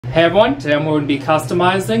Hey everyone, today I'm going to be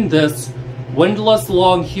customizing this windlass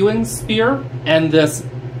long hewing spear and this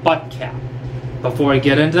butt cap. Before I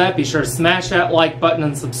get into that, be sure to smash that like button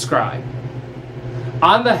and subscribe.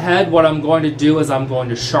 On the head, what I'm going to do is I'm going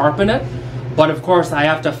to sharpen it, but of course I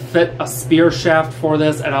have to fit a spear shaft for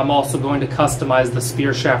this, and I'm also going to customize the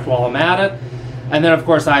spear shaft while I'm at it. And then of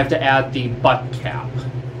course I have to add the butt cap.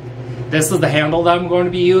 This is the handle that I'm going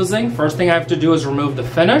to be using. First thing I have to do is remove the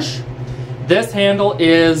finish. This handle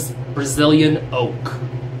is Brazilian oak.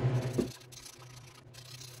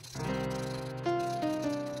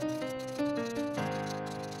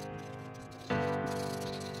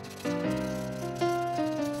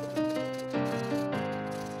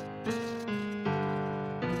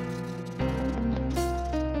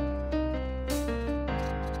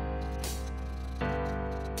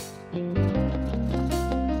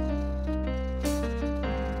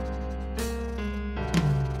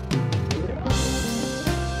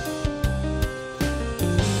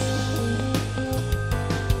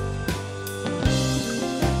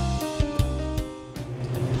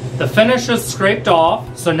 The finish is scraped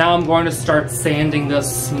off, so now I'm going to start sanding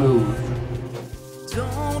this smooth.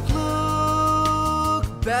 Don't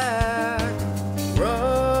look back,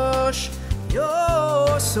 rush,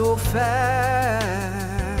 you're so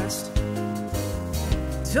fast.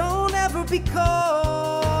 Don't ever be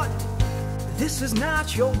caught, this is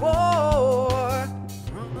not your war.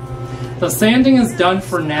 The sanding is done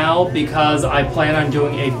for now because I plan on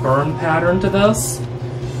doing a burn pattern to this.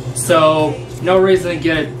 So, no reason to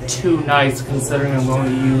get it too nice considering I'm going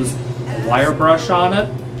to use a wire brush on it.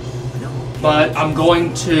 But I'm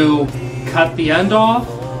going to cut the end off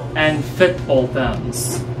and fit both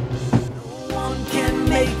ends. No one can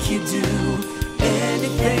make you do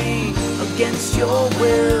anything against your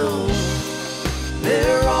will.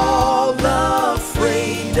 They're all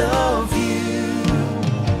afraid of you.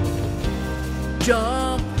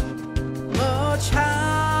 Jump much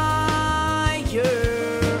higher.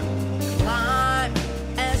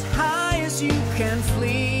 You can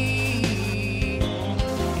flee.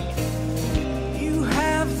 You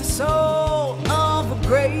have the soul of a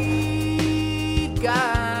great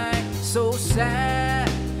guy. So sad,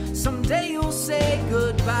 someday you'll say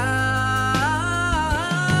goodbye.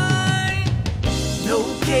 No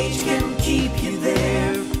cage can keep you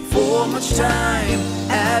there for much time,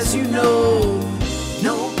 as you know.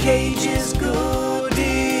 No cage is good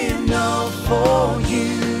enough for you.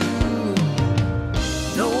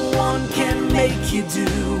 No one can make you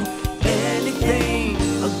do anything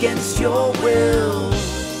against your will.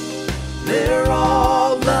 They're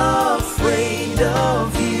all afraid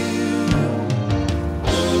of you.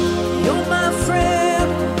 You're my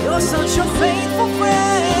friend, you're such a faithful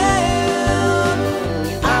friend.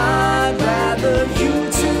 I'd rather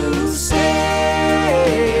you two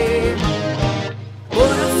stay.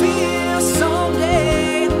 But I fear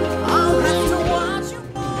someday I'll have to watch you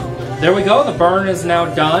go. There we go, the burn is now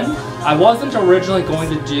done. I wasn't originally going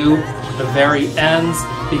to do the very ends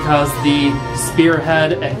because the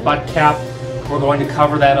spearhead and butt cap were going to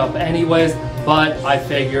cover that up anyways, but I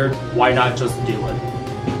figured why not just do it.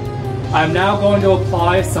 I'm now going to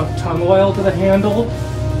apply some tung oil to the handle.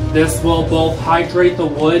 This will both hydrate the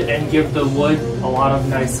wood and give the wood a lot of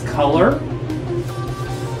nice color.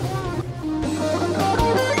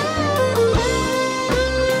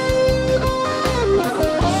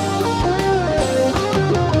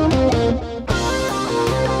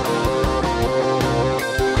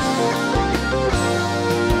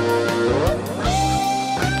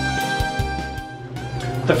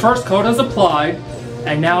 The first coat is applied,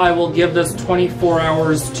 and now I will give this 24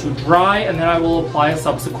 hours to dry, and then I will apply a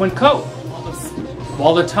subsequent coat.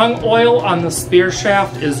 While the tung oil on the spear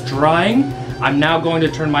shaft is drying, I'm now going to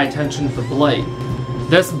turn my attention to the blade.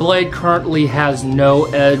 This blade currently has no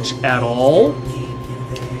edge at all,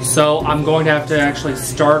 so I'm going to have to actually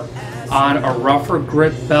start on a rougher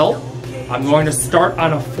grit belt. I'm going to start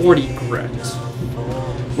on a 40 grit.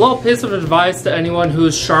 Little piece of advice to anyone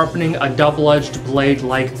who's sharpening a double-edged blade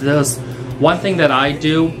like this. One thing that I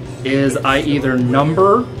do is I either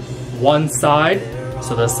number one side,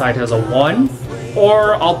 so this side has a 1,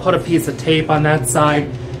 or I'll put a piece of tape on that side.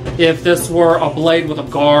 If this were a blade with a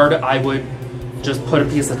guard, I would just put a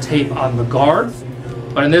piece of tape on the guard.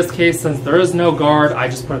 But in this case, since there is no guard, I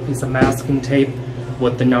just put a piece of masking tape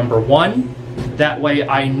with the number 1. That way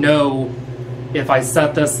I know if I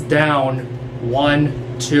set this down 1,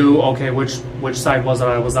 2, okay, which side was it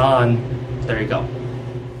I was on? There you go.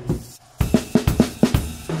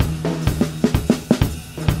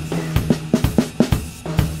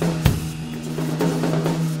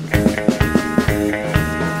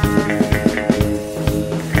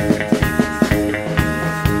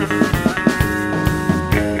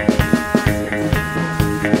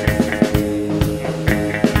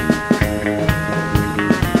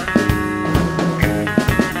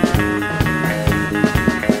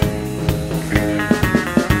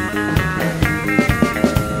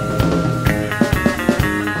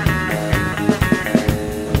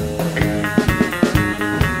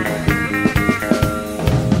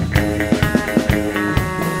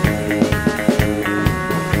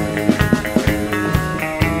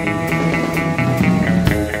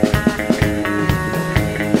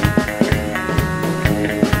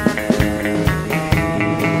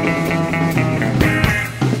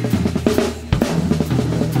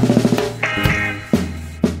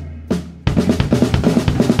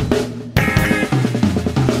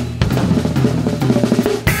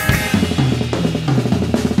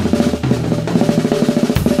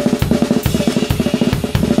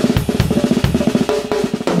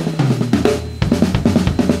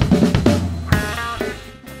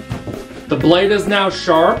 blade is now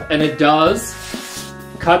sharp, and it does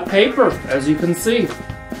cut paper, as you can see.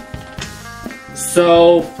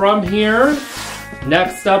 So from here,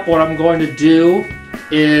 next up, what I'm going to do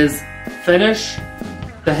is finish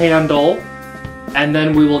the handle, and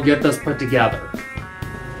then we will get this put together.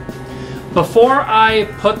 Before I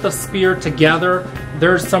put the spear together,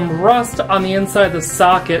 there's some rust on the inside of the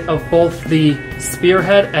socket of both the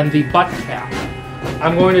spearhead and the butt cap.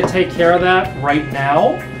 I'm going to take care of that right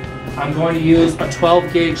now. I'm going to use a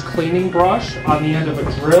 12 gauge cleaning brush on the end of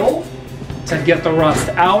a drill to get the rust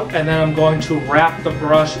out, and then I'm going to wrap the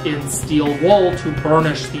brush in steel wool to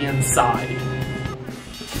burnish the inside.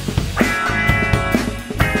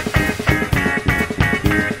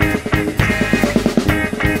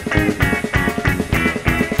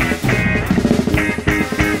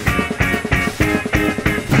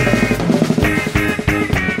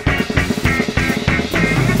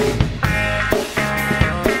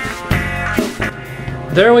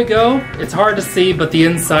 There we go. It's hard to see, but the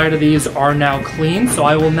inside of these are now clean, so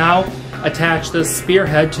I will now attach this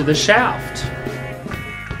spearhead to the shaft.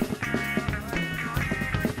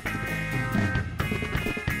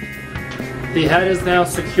 The head is now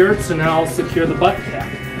secured, so now I'll secure the butt cap.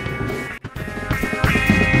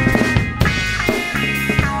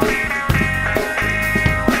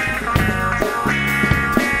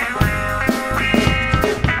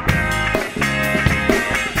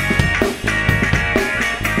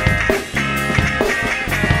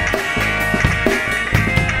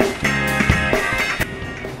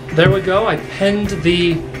 There we go, I pinned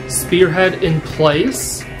the spearhead in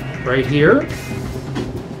place, right here.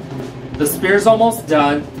 The spear's almost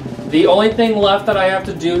done. The only thing left that I have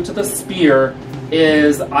to do to the spear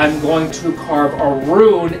is I'm going to carve a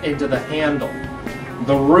rune into the handle.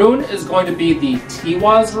 The rune is going to be the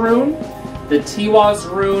Tiwaz rune. The Tiwaz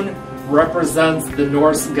rune represents the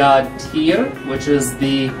Norse god Tyr, which is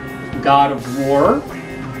the god of war.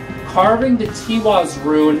 Carving the Tiwaz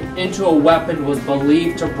rune into a weapon was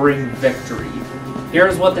believed to bring victory.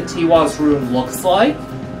 Here's what the Tiwaz rune looks like.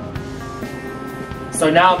 So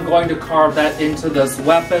now I'm going to carve that into this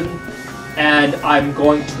weapon, and I'm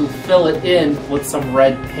going to fill it in with some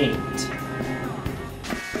red paint.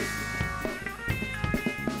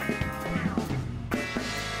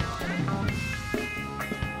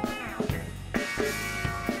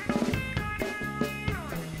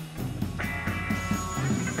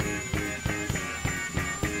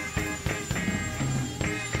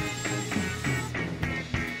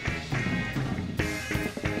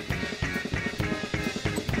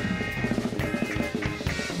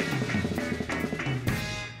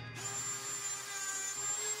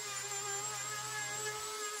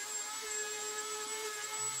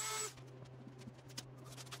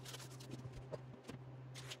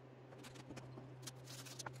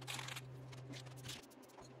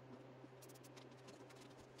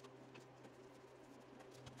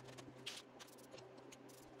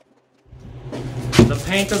 The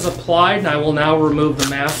paint is applied, and I will now remove the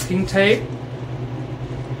masking tape.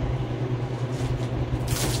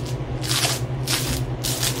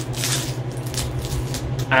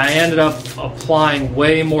 I ended up applying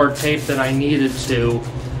way more tape than I needed to,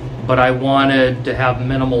 but I wanted to have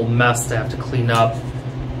minimal mess to have to clean up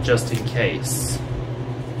just in case.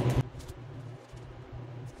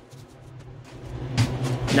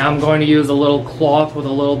 Now I'm going to use a little cloth with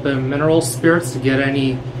a little bit of mineral spirits to get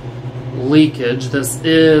any leakage. This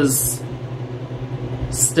is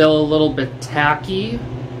still a little bit tacky,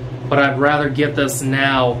 but I'd rather get this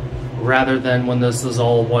now rather than when this is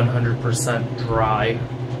all 100% dry.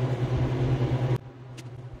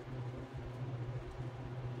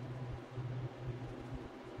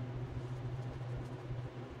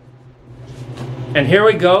 And here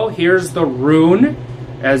we go. Here's the rune.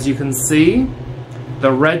 As you can see,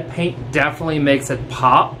 the red paint definitely makes it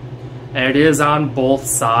pop. And it is on both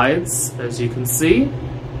sides, as you can see.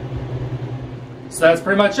 So that's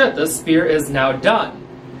pretty much it. This spear is now done.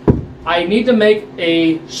 I need to make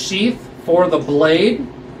a sheath for the blade,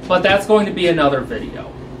 but that's going to be another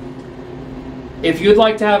video. If you'd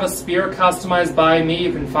like to have a spear customized by me,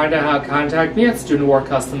 you can find out how to contact me at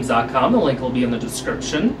studentwarcustoms.com. The link will be in the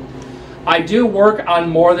description. I do work on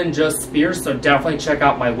more than just spears, so definitely check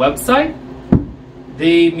out my website.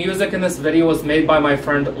 The music in this video was made by my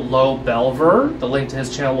friend Lo Belver. The link to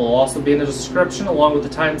his channel will also be in the description, along with the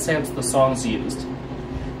timestamps of the songs used.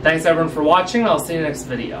 Thanks everyone for watching, and I'll see you in the next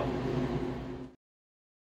video.